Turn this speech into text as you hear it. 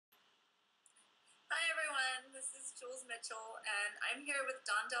everyone. This is Jules Mitchell, and I'm here with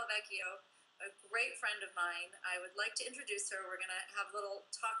Dawn DelVecchio, a great friend of mine. I would like to introduce her. We're going to have a little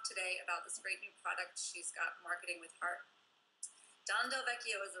talk today about this great new product she's got, Marketing with Heart. Dawn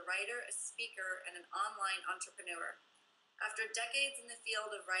DelVecchio is a writer, a speaker, and an online entrepreneur. After decades in the field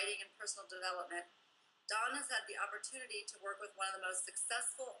of writing and personal development, Dawn has had the opportunity to work with one of the most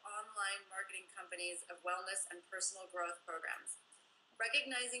successful online marketing companies of wellness and personal growth programs.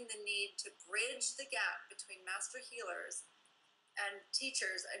 Recognizing the need to bridge the gap between master healers and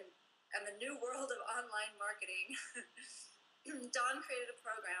teachers and the new world of online marketing, Dawn created a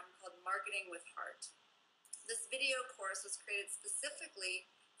program called Marketing with Heart. This video course was created specifically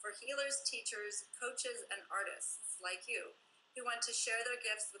for healers, teachers, coaches, and artists like you who want to share their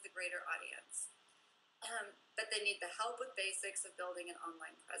gifts with a greater audience. But they need the help with basics of building an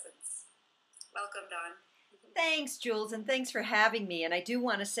online presence. Welcome, Dawn. Thanks, Jules, and thanks for having me. And I do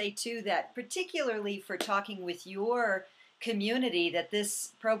want to say, too, that particularly for talking with your community, that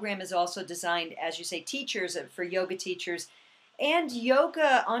this program is also designed, as you say, teachers, for yoga teachers and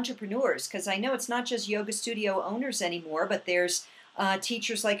yoga entrepreneurs, because I know it's not just yoga studio owners anymore, but there's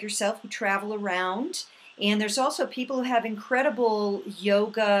teachers like yourself who travel around, and there's also people who have incredible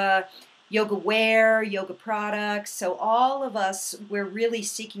yoga wear, yoga products. So all of us, we're really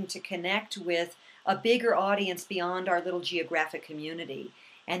seeking to connect with a bigger audience beyond our little geographic community.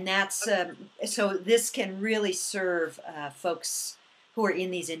 And that's so this can really serve folks who are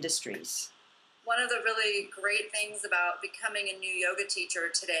in these industries. One of the really great things about becoming a new yoga teacher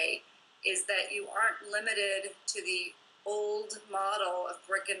today is that you aren't limited to the old model of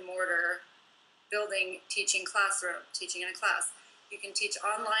brick and mortar building, teaching in a class. You can teach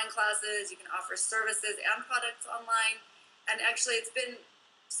online classes, you can offer services and products online. And actually it's been,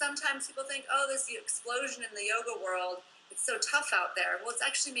 sometimes people think, oh, this explosion in the yoga world, it's so tough out there. Well, it's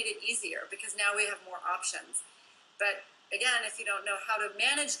actually made it easier because now we have more options. But again, if you don't know how to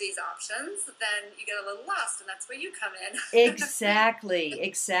manage these options, then you get a little lost, and that's where you come in.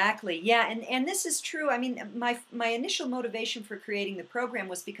 Exactly. Yeah, and this is true. I mean, my initial motivation for creating the program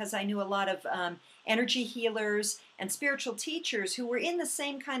was because I knew a lot of energy healers and spiritual teachers who were in the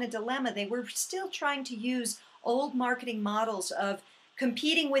same kind of dilemma. They were still trying to use old marketing models of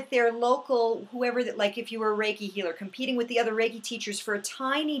competing with their local, whoever, like if you were a Reiki healer, competing with the other Reiki teachers for a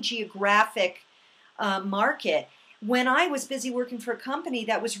tiny geographic market, when I was busy working for a company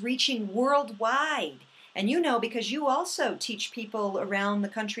that was reaching worldwide. And you know, because you also teach people around the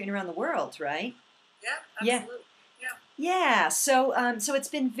country and around the world, right? Yeah, absolutely. Yeah. So it's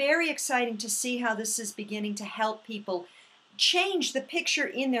been very exciting to see how this is beginning to help people change the picture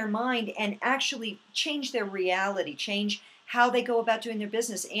in their mind and actually change their reality, change how they go about doing their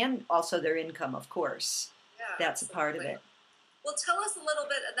business and also their income, of course. Yeah, that's absolutely. a part of it. Well, tell us a little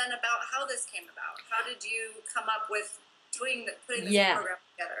bit then about how this came about. How did you come up with putting this program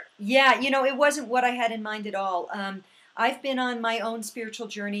together? Yeah, it wasn't what I had in mind at all. I've been on my own spiritual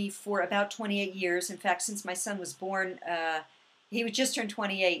journey for about 28 years. In fact, since my son was born, he was just turned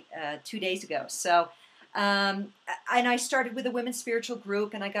 28 2 days ago. So, and I started with a women's spiritual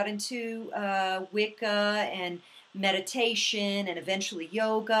group, and I got into Wicca and meditation, and eventually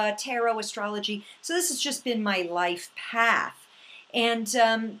yoga, tarot, astrology. So this has just been my life path. And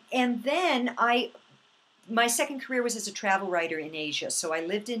then my second career was as a travel writer in Asia. So I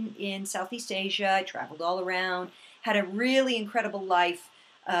lived in Southeast Asia. I traveled all around, had a really incredible life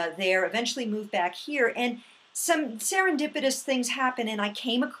there, eventually moved back here. And some serendipitous things happened, and I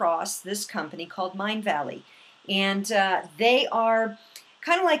came across this company called Mind Valley. And they are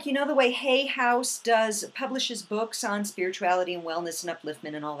kind of like, the way Hay House publishes books on spirituality and wellness and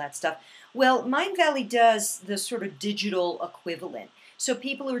upliftment and all that stuff. Well, Mind Valley does the sort of digital equivalent. So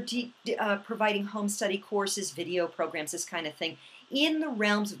people who are providing home study courses, video programs, this kind of thing, in the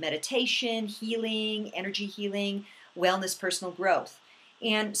realms of meditation, healing, energy healing, wellness, personal growth.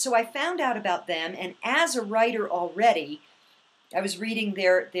 And so I found out about them, and as a writer already, I was reading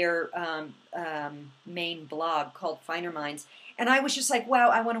their main blog called Finer Minds, and I was just like, wow,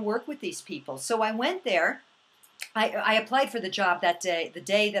 I want to work with these people. So I went there. I applied for the job that day, the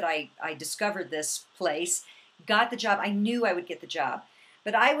day that I discovered this place, got the job. I knew I would get the job.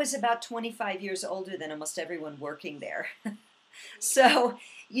 But I was about 25 years older than almost everyone working there. So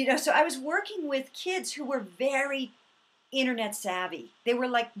I was working with kids who were very internet savvy. They were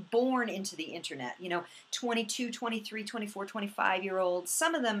like born into the internet, 22, 23, 24, 25-year-olds,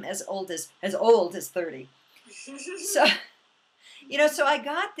 some of them as old as 30. So so I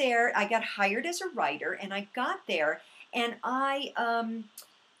got there, I got hired as a writer, and I got there, and I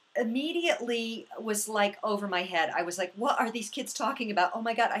immediately was like over my head. I was like, what are these kids talking about? Oh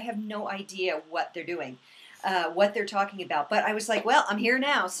my God, I have no idea what they're doing, what they're talking about. But I was like, well, I'm here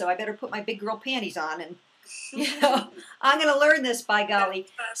now, so I better put my big girl panties on and, I'm going to learn this, by golly.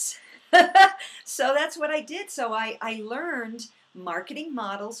 So that's what I did. So I learned marketing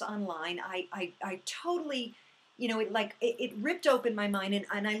models online. I totally, it ripped open my mind,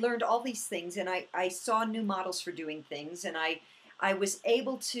 and I learned all these things, and I saw new models for doing things, and I was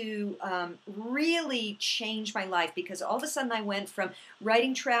able to really change my life, because all of a sudden I went from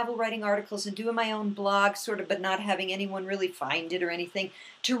writing articles and doing my own blog, sort of, but not having anyone really find it or anything,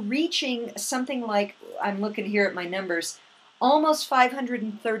 to reaching something like, I'm looking here at my numbers, almost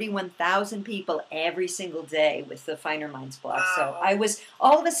 531,000 people every single day with the Finer Minds blog. Wow. So I was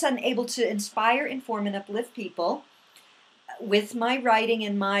all of a sudden able to inspire, inform, and uplift people with my writing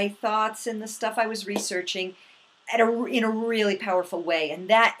and my thoughts and the stuff I was researching in a really powerful way. And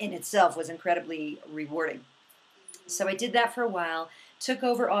that in itself was incredibly rewarding. So I did that for a while, took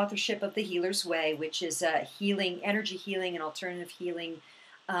over authorship of The Healer's Way, which is a energy healing and alternative healing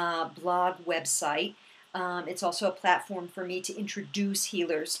blog website. It's also a platform for me to introduce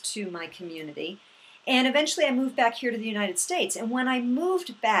healers to my community. And eventually I moved back here to the United States. And when I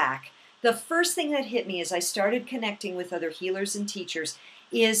moved back, the first thing that hit me as I started connecting with other healers and teachers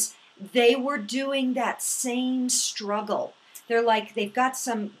is they were doing that same struggle. They're like, they've got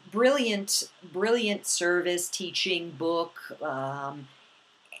some brilliant service, teaching, book,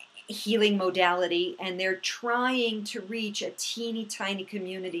 healing modality, and they're trying to reach a teeny tiny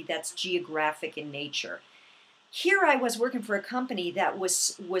community that's geographic in nature. Here I was working for a company that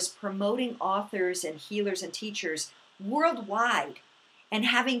was promoting authors and healers and teachers worldwide and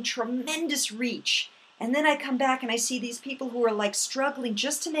having tremendous reach. And then I come back and I see these people who are like struggling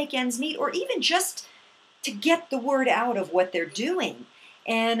just to make ends meet, or even just to get the word out of what they're doing.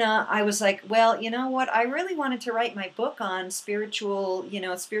 And I was like, well, you know what? I really wanted to write my book on spiritual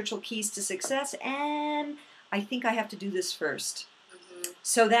keys to success, and I think I have to do this first. Mm-hmm.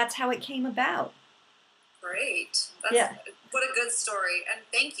 So that's how it came about. Great. What a good story. And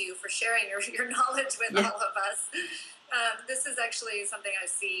thank you for sharing your knowledge with all of us. This is actually something I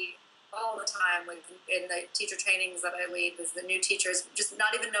see all the time in the teacher trainings that I lead, is the new teachers just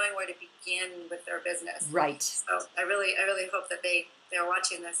not even knowing where to begin with their business. Right. So I really hope that they're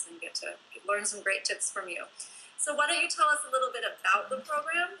watching this and get to learn some great tips from you. So why don't you tell us a little bit about the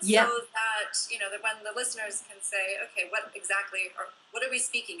program, so that that when the listeners can say, okay, what are we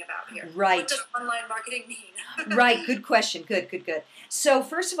speaking about here? Right. What does online marketing mean? Right. Good question. Good. So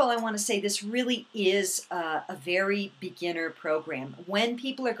first of all, I want to say this really is a very beginner program. When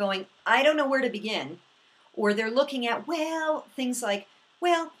people are going, I don't know where to begin, or they're looking at, things like,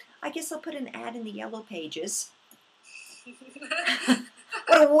 I guess I'll put an ad in the yellow pages.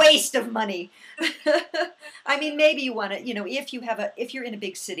 What a waste of money. I mean, maybe you want to, if you're in a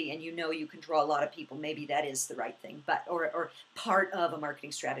big city and you can draw a lot of people, maybe that is the right thing, but or part of a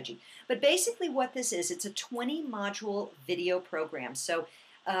marketing strategy. But basically what this is, it's a 20-module video program. So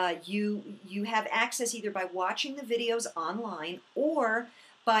you have access either by watching the videos online or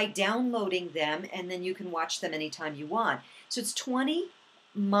by downloading them, and then you can watch them anytime you want. So it's 20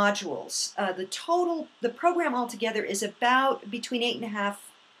 modules. The program altogether is about between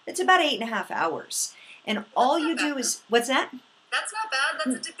 8.5 hours. And all you do is, what's that? That's not bad.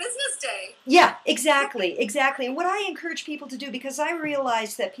 That's a business day. Yeah, exactly. And what I encourage people to do, because I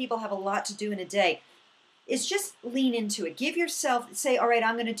realize that people have a lot to do in a day, is just lean into it. Give yourself, say, all right,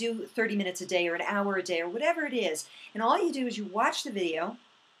 I'm going to do 30 minutes a day or an hour a day or whatever it is. And all you do is you watch the video,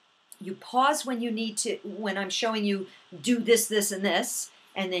 you pause when you need to, when I'm showing you do this, this, and this,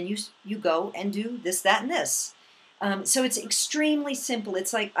 and then you go and do this, that, and this. So it's extremely simple.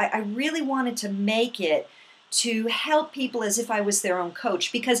 It's like I really wanted to make it to help people as if I was their own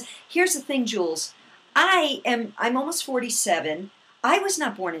coach. Because here's the thing, Jules. I'm almost 47. I was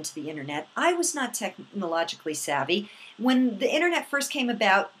not born into the internet. I was not technologically savvy. When the internet first came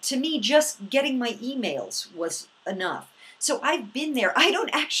about, to me, just getting my emails was enough. So I've been there. I don't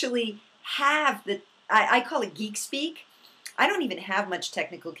actually have I call it geek speak. I don't even have much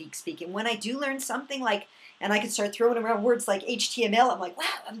technical geek speak. And when I do learn something and I can start throwing around words like HTML, I'm like,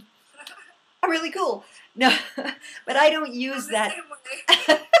 wow, I'm really cool. No, but I don't use that.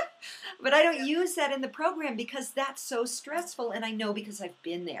 But I don't use that in the program because that's so stressful. And I know because I've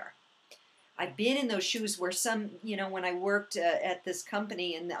been there. I've been in those shoes where when I worked at this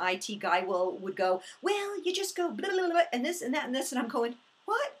company, and the IT guy would go, well, you just go blah, blah, blah, and this and that and this. And I'm going,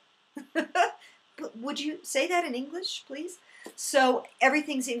 what? would you say that in English, please? So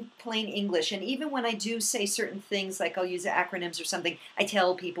everything's in plain English. And even when I do say certain things, like I'll use acronyms or something, I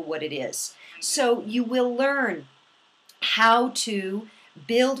tell people what it is. So you will learn how to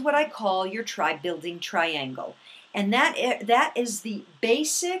build what I call your tribe building triangle. And that is the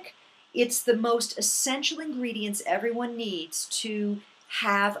basic, it's the most essential ingredients everyone needs to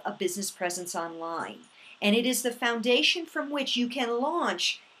have a business presence online. And it is the foundation from which you can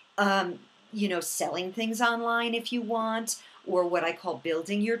launch, selling things online if you want, or what I call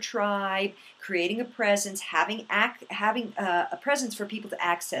building your tribe, creating a presence, having a presence for people to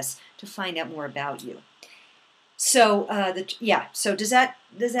access to find out more about you. So So does that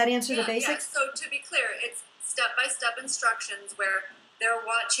answer the basics? Yeah. So to be clear, it's step-by-step instructions where they're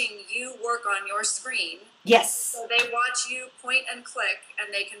watching you work on your screen. Yes. So they watch you point and click,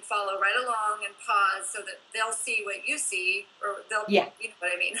 and they can follow right along and pause so that they'll see what you see, or you know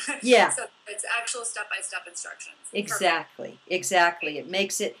what I mean? Yeah. So it's actual step-by-step instructions. Exactly. Perfect. Exactly. It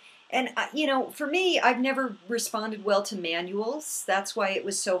makes it, and for me, I've never responded well to manuals. That's why it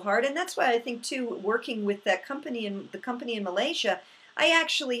was so hard, and that's why I think too, working with that company and the company in Malaysia, I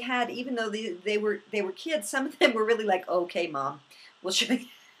actually had, even though they were kids, some of them were really like, okay, Mom, we'll show you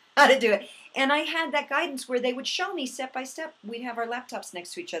how to do it. And I had that guidance where they would show me step by step. We'd have our laptops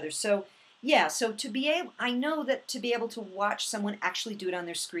next to each other. So I know that to be able to watch someone actually do it on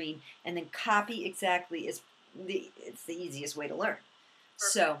their screen and then copy exactly it's the easiest way to learn.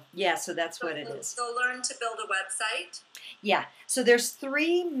 Perfect. So that's what it is. They'll learn to build a website. Yeah. So there's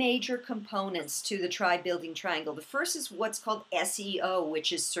 3 major components to the tribe building triangle. The first is what's called SEO,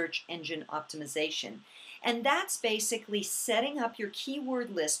 which is search engine optimization. And that's basically setting up your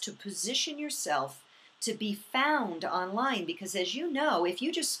keyword list to position yourself to be found online. Because as you know, if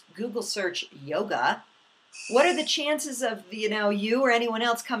you just Google search yoga, what are the chances of you or anyone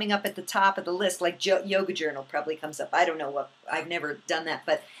else coming up at the top of the list? Like Yoga Journal probably comes up. I don't know I've never done that,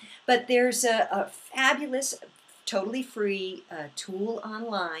 but there's a fabulous, totally free tool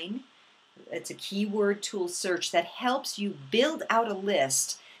online. It's a keyword tool search that helps you build out a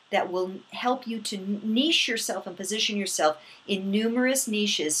list that will help you to niche yourself and position yourself in numerous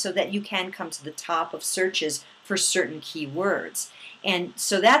niches so that you can come to the top of searches for certain keywords. And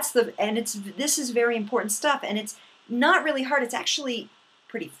so this is very important stuff, and it's not really hard. It's actually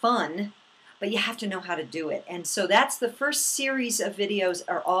pretty fun, but you have to know how to do it. And so that's the first series of videos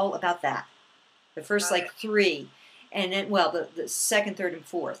are all about that. The first 3, and then the second, third, and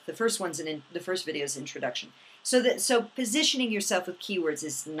fourth. The first video is introduction. So positioning yourself with keywords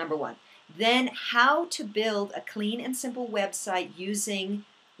is number 1. Then how to build a clean and simple website using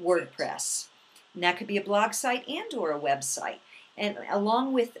WordPress. And that could be a blog site and or a website. And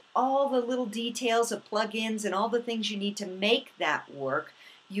along with all the little details of plugins and all the things you need to make that work,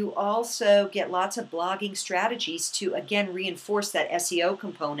 you also get lots of blogging strategies to, again, reinforce that SEO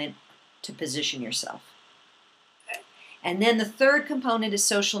component to position yourself. And then the third component is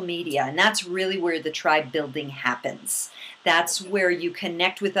social media, and that's really where the tribe building happens. That's where you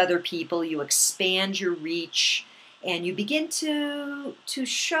connect with other people, you expand your reach, and you begin to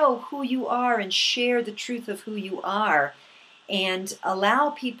show who you are and share the truth of who you are and allow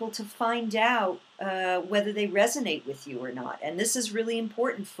people to find out whether they resonate with you or not. And this is really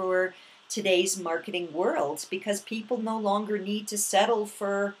important for today's marketing world because people no longer need to settle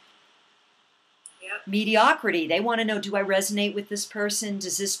for mediocrity. They want to know, do I resonate with this person?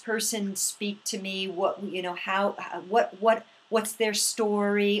 Does this person speak to me? What's their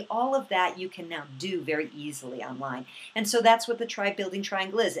story? All of that you can now do very easily online. And so that's what the tribe building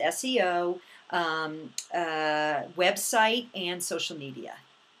triangle is: SEO, website, and social media.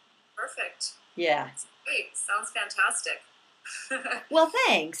 Perfect. Yeah. That's great. Sounds fantastic. Well,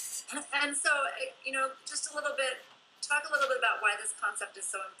 thanks. And so, talk a little bit about why this concept is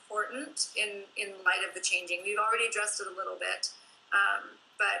so important in light of the changing. We've already addressed it a little bit,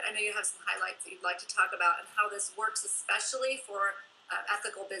 but I know you have some highlights that you'd like to talk about and how this works, especially for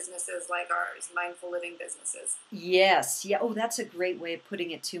ethical businesses like ours, mindful living businesses. Yes. Yeah. Oh, that's a great way of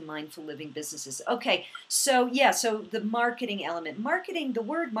putting it too, mindful living businesses. Okay. So the marketing element. The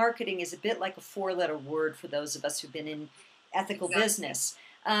word marketing is a bit like a 4-letter word for those of us who've been in ethical business.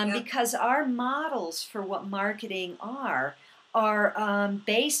 Because our models for what marketing are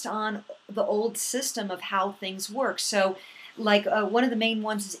based on the old system of how things work. So like one of the main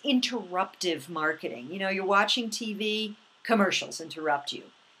ones is interruptive marketing. You're watching TV, commercials interrupt you.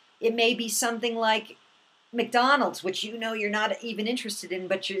 It may be something like McDonald's, which you're not even interested in,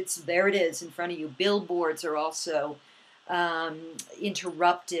 but there it is in front of you. Billboards are also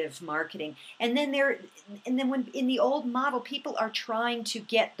interruptive marketing. And then when in the old model, people are trying to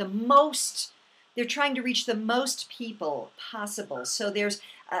get the most they're trying to reach the most people possible. So there's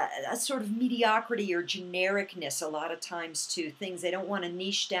a sort of mediocrity or genericness a lot of times to things. They don't want to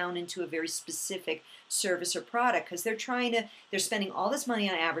niche down into a very specific service or product because they're spending all this money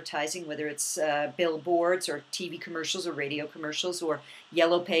on advertising, whether it's billboards or TV commercials or radio commercials or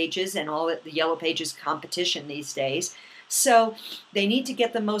Yellow Pages and all the Yellow Pages competition these days. So they need to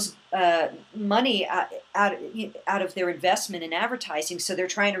get the most money out of their investment in advertising. So they're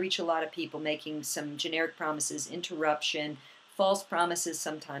trying to reach a lot of people, making some generic promises, interruption, false promises,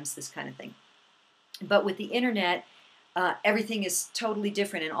 sometimes this kind of thing. But with the internet, everything is totally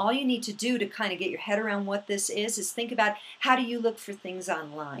different. And all you need to do to kind of get your head around what this is think about how do you look for things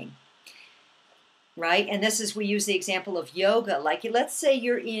online. Right, and this is we use the example of yoga. Like, let's say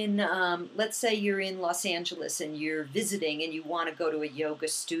you're in Los Angeles and you're visiting and you want to go to a yoga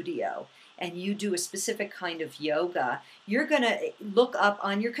studio and you do a specific kind of yoga. You're gonna look up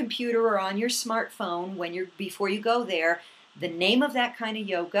on your computer or on your smartphone before you go there the name of that kind of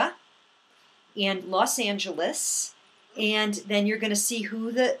yoga and Los Angeles, and then you're going to see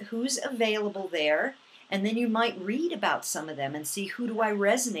who's available there, and then you might read about some of them and see who do I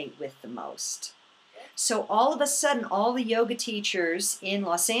resonate with the most. So all of a sudden, all the yoga teachers in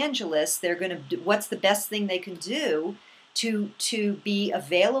Los Angeles, they're going to do what's the best thing they can do to be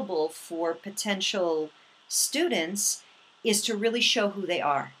available for potential students is to really show who they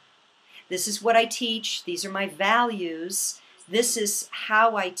are. This is what I teach. These are my values. This is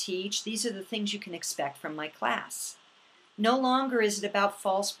how I teach. These are the things you can expect from my class. No longer is it about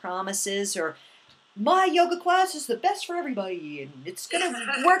false promises or my yoga class is the best for everybody and it's going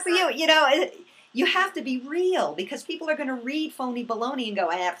to work for you. You know, you have to be real because people are going to read phony baloney and go,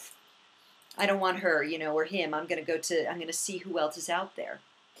 I don't want her, or him. I'm going to see who else is out there.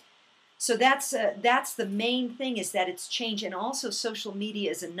 So that's the main thing is that it's changed. And also social media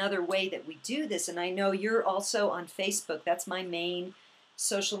is another way that we do this. And I know you're also on Facebook. That's my main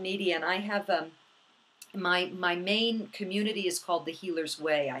social media. And I have my main community is called The Healer's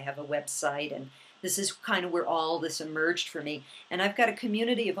Way. I have a website, and this is kind of where all this emerged for me. And I've got a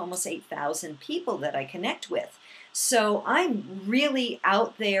community of almost 8,000 people that I connect with. So I'm really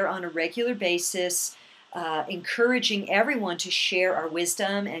out there on a regular basis, encouraging everyone to share our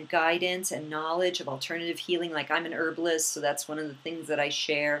wisdom and guidance and knowledge of alternative healing. Like I'm an herbalist, so that's one of the things that I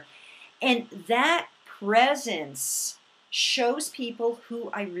share. And that presence shows people who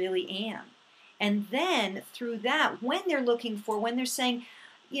I really am. And then through that, when they're saying,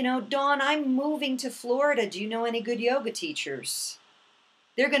 Dawn, I'm moving to Florida. Do you know any good yoga teachers?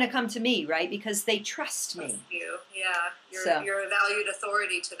 They're going to come to me, right? Because they trust me. You. Yeah. You're a valued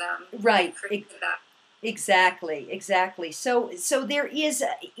authority to them. Right. That. Exactly. So there is,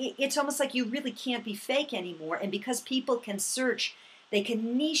 it's almost like you really can't be fake anymore. And because people can search, they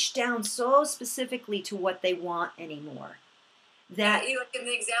can niche down so specifically to what they want anymore. That in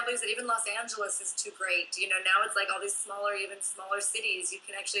the example you said, even Los Angeles is too great. Now it's like all these even smaller cities. You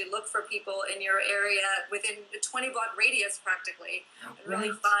can actually look for people in your area within a 20-block radius practically, and really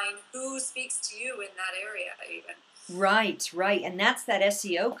find who speaks to you in that area even. Right. And that's that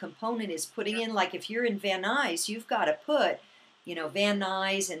SEO component is putting in, like if you're in Van Nuys, you've got to put, Van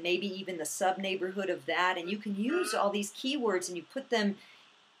Nuys and maybe even the sub-neighborhood of that. And you can use all these keywords and you put them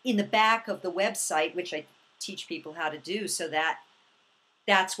in the back of the website, which I teach people how to do so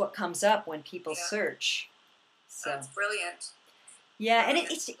that's what comes up when people search. So that's brilliant. Yeah, and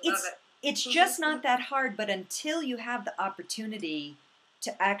it's just not that hard, but until you have the opportunity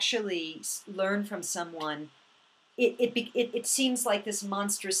to actually learn from someone, it seems like this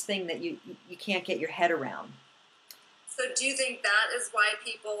monstrous thing that you can't get your head around. So do you think that is why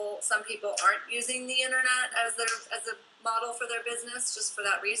some people aren't using the internet as a model for their business, just for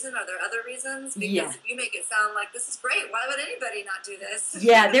that reason? Are there other reasons? Because you make it sound like this is great. Why would anybody not do this?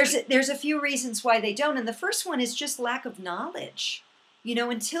 Yeah, there's a few reasons why they don't, and the first one is just lack of knowledge.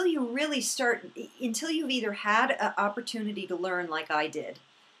 Until you really until you've either had an opportunity to learn like I did.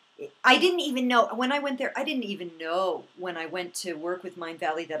 I didn't even know when I went there. I didn't even know when I went to work with Mind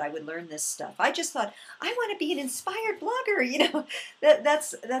Valley that I would learn this stuff. I just thought I want to be an inspired blogger.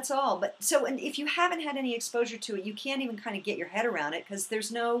 That's all. But and if you haven't had any exposure to it, you can't even kind of get your head around it because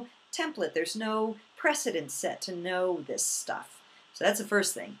there's no template, there's no precedent set to know this stuff. So that's the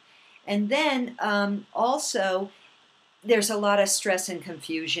first thing. And then also there's a lot of stress and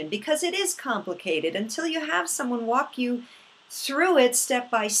confusion because it is complicated until you have someone walk you through it step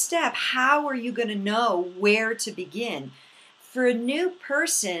by step. How are you going to know where to begin? For a new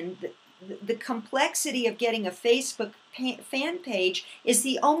person, the complexity of getting a Facebook fan page is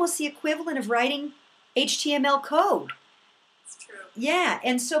almost the equivalent of writing HTML code. It's true. Yeah,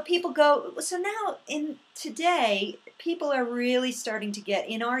 and so people go, so now in today, people are really starting to get,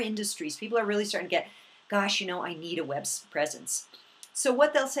 in our industries, people are really starting to get, gosh, I need a web presence. So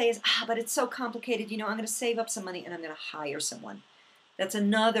what they'll say is, but it's so complicated, I'm going to save up some money and I'm going to hire someone. That's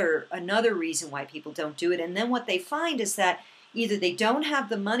another reason why people don't do it. And then what they find is that either they don't have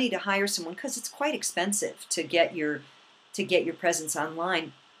the money to hire someone because it's quite expensive to get your presence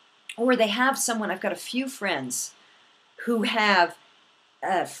online, or they have someone. I've got a few friends who have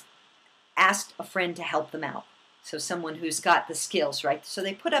asked a friend to help them out. So someone who's got the skills, right? So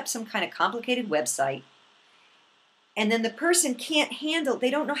they put up some kind of complicated website, and then the person can't handle, they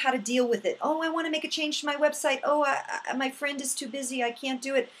don't know how to deal with it. Oh, I want to make a change to my website. Oh, my friend is too busy. I can't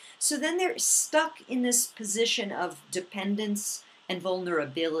do it. So then they're stuck in this position of dependence and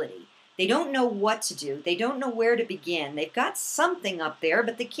vulnerability. They don't know what to do. They don't know where to begin. They've got something up there,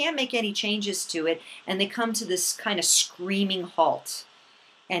 but they can't make any changes to it. And they come to this kind of screaming halt.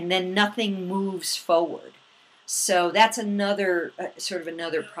 And then nothing moves forward. So that's another sort of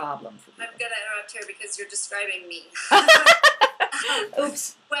another problem for people. I'm going to interrupt here because you're describing me.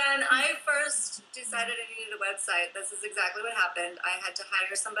 Oops. When I first decided I needed a website, this is exactly what happened. I had to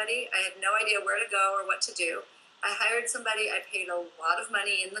hire somebody. I had no idea where to go or what to do. I hired somebody. I paid a lot of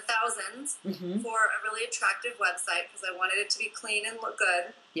money, in the thousands, for a really attractive website because I wanted it to be clean and look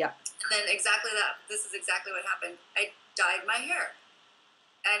good. Yeah. And then this is exactly what happened. I dyed my hair.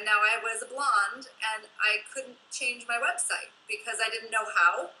 And now I was a blonde, and I couldn't change my website because I didn't know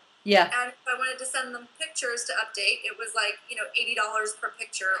how. Yeah. And if I wanted to send them pictures to update, it was like, $80 per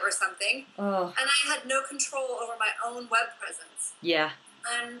picture or something. Oh. And I had no control over my own web presence. Yeah.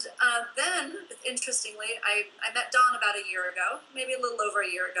 And then, interestingly, I met Dawn about a year ago, maybe a little over a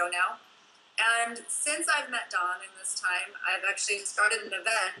year ago now. And since I've met Dawn in this time, I've actually started an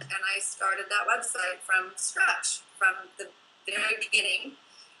event, and I started that website from scratch, from the very beginning.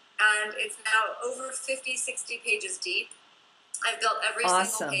 And it's now over 50, 60 pages deep. I've built every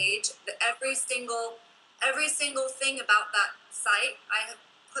single page, every single thing about that site I have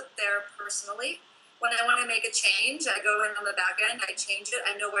put there personally. When I want to make a change, I go in on the back end, I change it,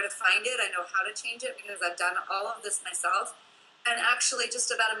 I know where to find it, I know how to change it because I've done all of this myself. And actually,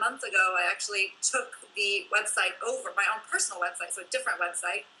 just about a month ago, I actually took the website over, my own personal website, so a different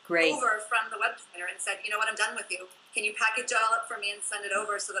website, over from the web designer and said, you know what, I'm done with you. Can you package it all up for me and send it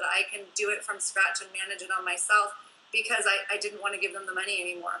over so that I can do it from scratch and manage it on myself? Because I didn't want to give them the money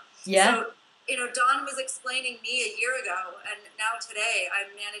anymore. Yeah. So, Dawn was explaining me a year ago, and now today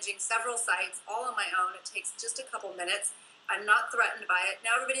I'm managing several sites all on my own. It takes just a couple minutes. I'm not threatened by it.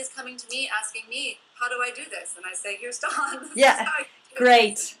 Now everybody's coming to me asking me, how do I do this? And I say, here's Dawn. Yeah.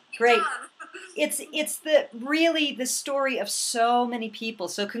 Great. It's really the story of so many people.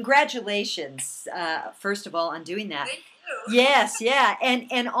 So congratulations, first of all, on doing that. Thank you. Yes, yeah,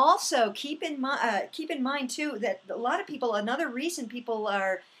 and also keep in mind too that a lot of people. Another reason people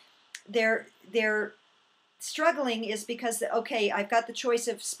are they're struggling is because, okay, I've got the choice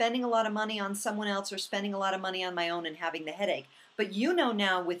of spending a lot of money on someone else or spending a lot of money on my own and having the headache. But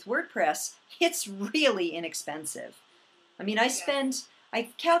now with WordPress, it's really inexpensive. I mean, I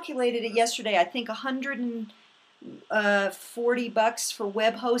calculated it yesterday, I think $140 for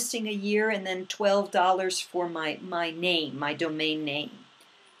web hosting a year, and then $12 for my name, my domain name.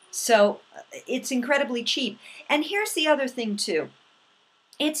 So it's incredibly cheap. And here's the other thing too.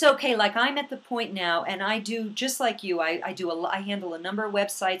 It's okay, like I'm at the point now, and I do, just like you, I handle a number of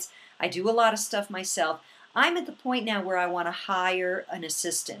websites, I do a lot of stuff myself. I'm at the point now where I want to hire an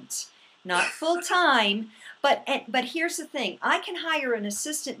assistant. Not full-time, but here's the thing. I can hire an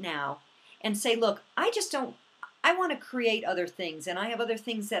assistant now and say, look, I want to create other things, and I have other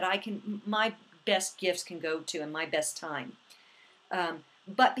things that my best gifts can go to and my best time.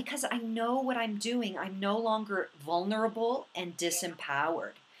 But because I know what I'm doing, I'm no longer vulnerable and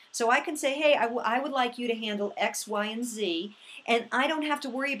disempowered. So I can say, hey, I would like you to handle X, Y, and Z, and I don't have to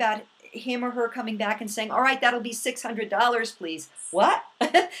worry about him or her coming back and saying, all right, that'll be $600, please. What?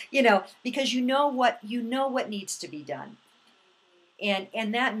 Because you know what needs to be done.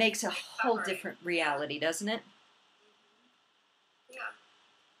 And that makes a whole different reality, doesn't it? Yeah.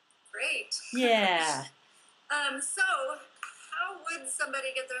 Great. Yeah. So how would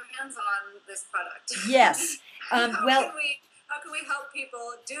somebody get their hands on this product? Yes. How can we help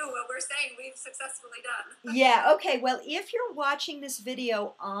people do what we're saying we've successfully done? Yeah, okay. Well, if you're watching this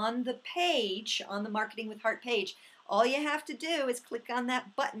video on the page, on the Marketing with Heart page, all you have to do is click on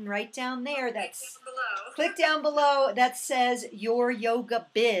that button right down there. Click down below that says Your Yoga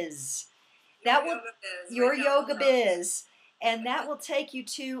Biz. Your Yoga Biz. And that will take you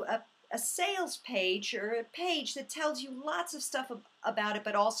to a sales page or a page that tells you lots of stuff about it,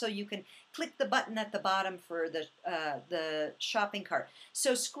 but also you can click the button at the bottom for the shopping cart.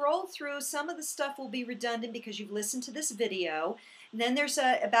 So scroll through. Some of the stuff will be redundant because you've listened to this video. And then there's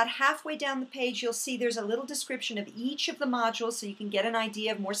about halfway down the page, you'll see there's a little description of each of the modules so you can get an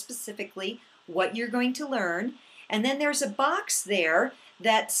idea of more specifically what you're going to learn. And then there's a box there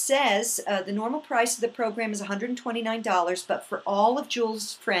that says the normal price of the program is $129, but for all of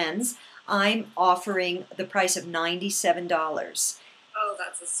Jules' friends, I'm offering the price of $97. Oh,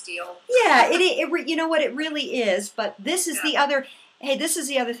 that's a steal. Yeah, you know what, it really is. But this is the other. Hey, this is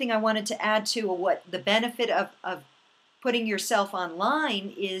the other thing I wanted to add to what the benefit of putting yourself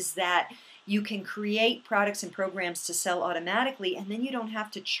online is that you can create products and programs to sell automatically, and then you don't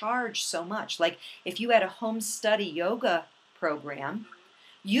have to charge so much. Like if you had a home study yoga program,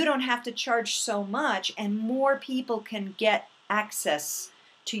 you don't have to charge so much, and more people can get access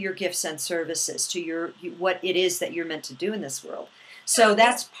to your gifts and services, to what it is that you're meant to do in this world. So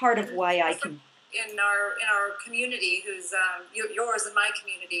that's part of why I can. In our community, who's yours and my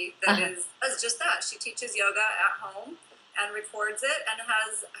community, that is just that. She teaches yoga at home and records it, and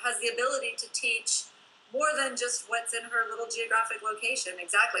has the ability to teach more than just what's in her little geographic location.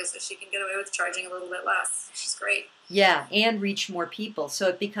 Exactly, so she can get away with charging a little bit less. She's great. Yeah, and reach more people, so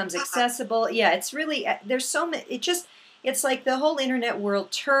it becomes accessible. Yeah, it's really there's so many. It's like the whole internet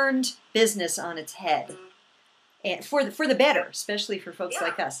world turned business on its head, and for the better, especially for folks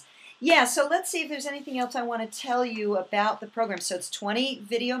like us. Yeah, so let's see if there's anything else I want to tell you about the program. So it's 20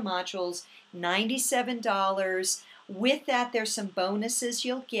 video modules, $97. With that, there's some bonuses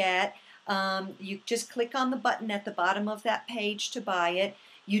you'll get. You just click on the button at the bottom of that page to buy it.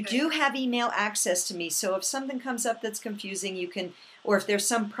 You do have email access to me, so if something comes up that's confusing, you can, or if there's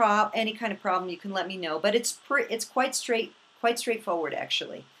some any kind of problem, you can let me know. But it's quite straightforward,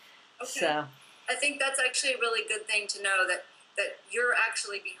 actually. Okay. So I think that's actually a really good thing to know, that you're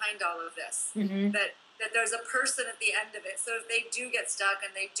actually behind all of this. Mm-hmm. That there's a person at the end of it. So if they do get stuck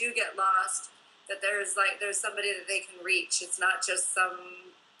and they do get lost, that there's somebody that they can reach. It's not just some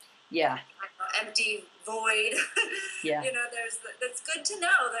empty void. Yeah. That's good to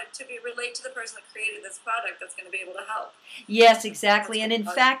know, that relate to the person that created this product that's going to be able to help. Yes, exactly. And in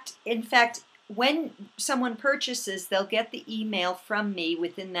fact, when someone purchases, they'll get the email from me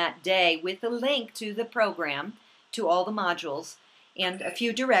within that day with a link to the program, to all the modules, and a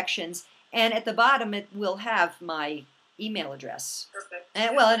few directions. And at the bottom, it will have my email address. Perfect.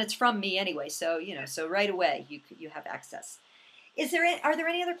 And it's from me anyway, so so right away you have access. Are there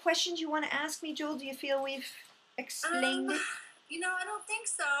any other questions you want to ask me, Jules? Do you feel we've explained it? I don't think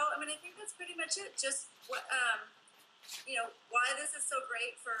so. I mean, I think that's pretty much it. Just what why this is so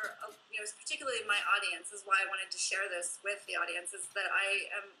great for particularly my audience, is why I wanted to share this with the audience, is that I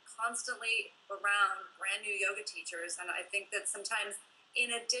am constantly around brand new yoga teachers, and I think that sometimes,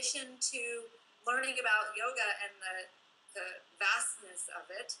 in addition to learning about yoga and the vastness of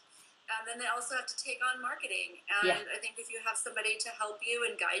it, and then they also have to take on marketing. And I think if you have somebody to help you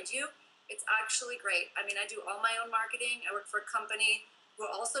and guide you, it's actually great. I mean, I do all my own marketing. I work for a company who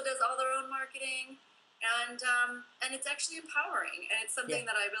also does all their own marketing, and it's actually empowering. And it's something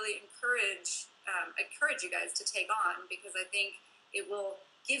that I really encourage you guys to take on, because I think it will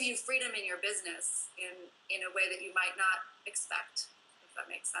give you freedom in your business in a way that you might not expect. That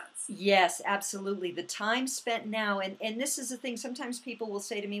makes sense. Yes, absolutely. The time spent now, and this is the thing, sometimes people will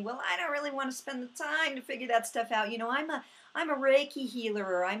say to me, well, I don't really want to spend the time to figure that stuff out. I'm a Reiki healer,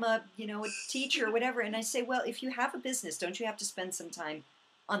 or I'm a teacher or whatever. And I say, well, if you have a business, don't you have to spend some time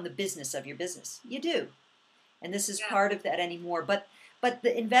on the business of your business? You do. And this is part of that anymore. But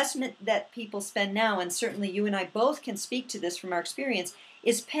the investment that people spend now, and certainly you and I both can speak to this from our experience,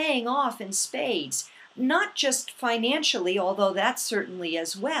 is paying off in spades. Not just financially, although that's certainly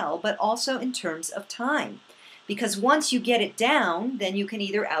as well, but also in terms of time. Because once you get it down, then you can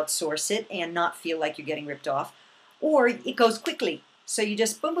either outsource it and not feel like you're getting ripped off, or it goes quickly. So you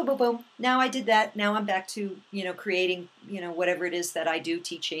just boom, boom, boom, boom. Now I did that. Now I'm back to, creating, whatever it is that I do,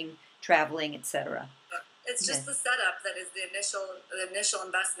 teaching, traveling, etc. It's just the setup that is the initial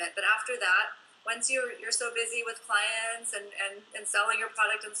investment. But after that, once you're so busy with clients and selling your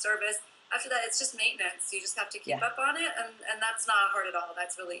product and service, after that, it's just maintenance. You just have to keep up on it, and that's not hard at all.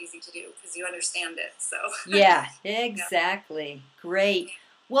 That's really easy to do because you understand it. So yeah, exactly. Great.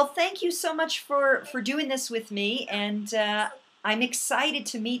 Well, thank you so much for doing this with me, and I'm excited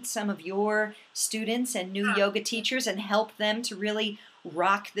to meet some of your students and new yoga teachers and help them to really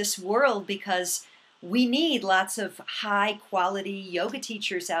rock this world, because we need lots of high-quality yoga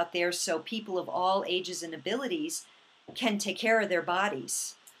teachers out there so people of all ages and abilities can take care of their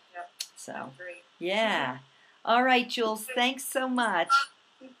bodies. So, Great. yeah. All right, Jules. Thanks so much.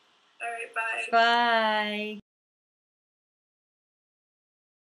 All right, bye. Bye.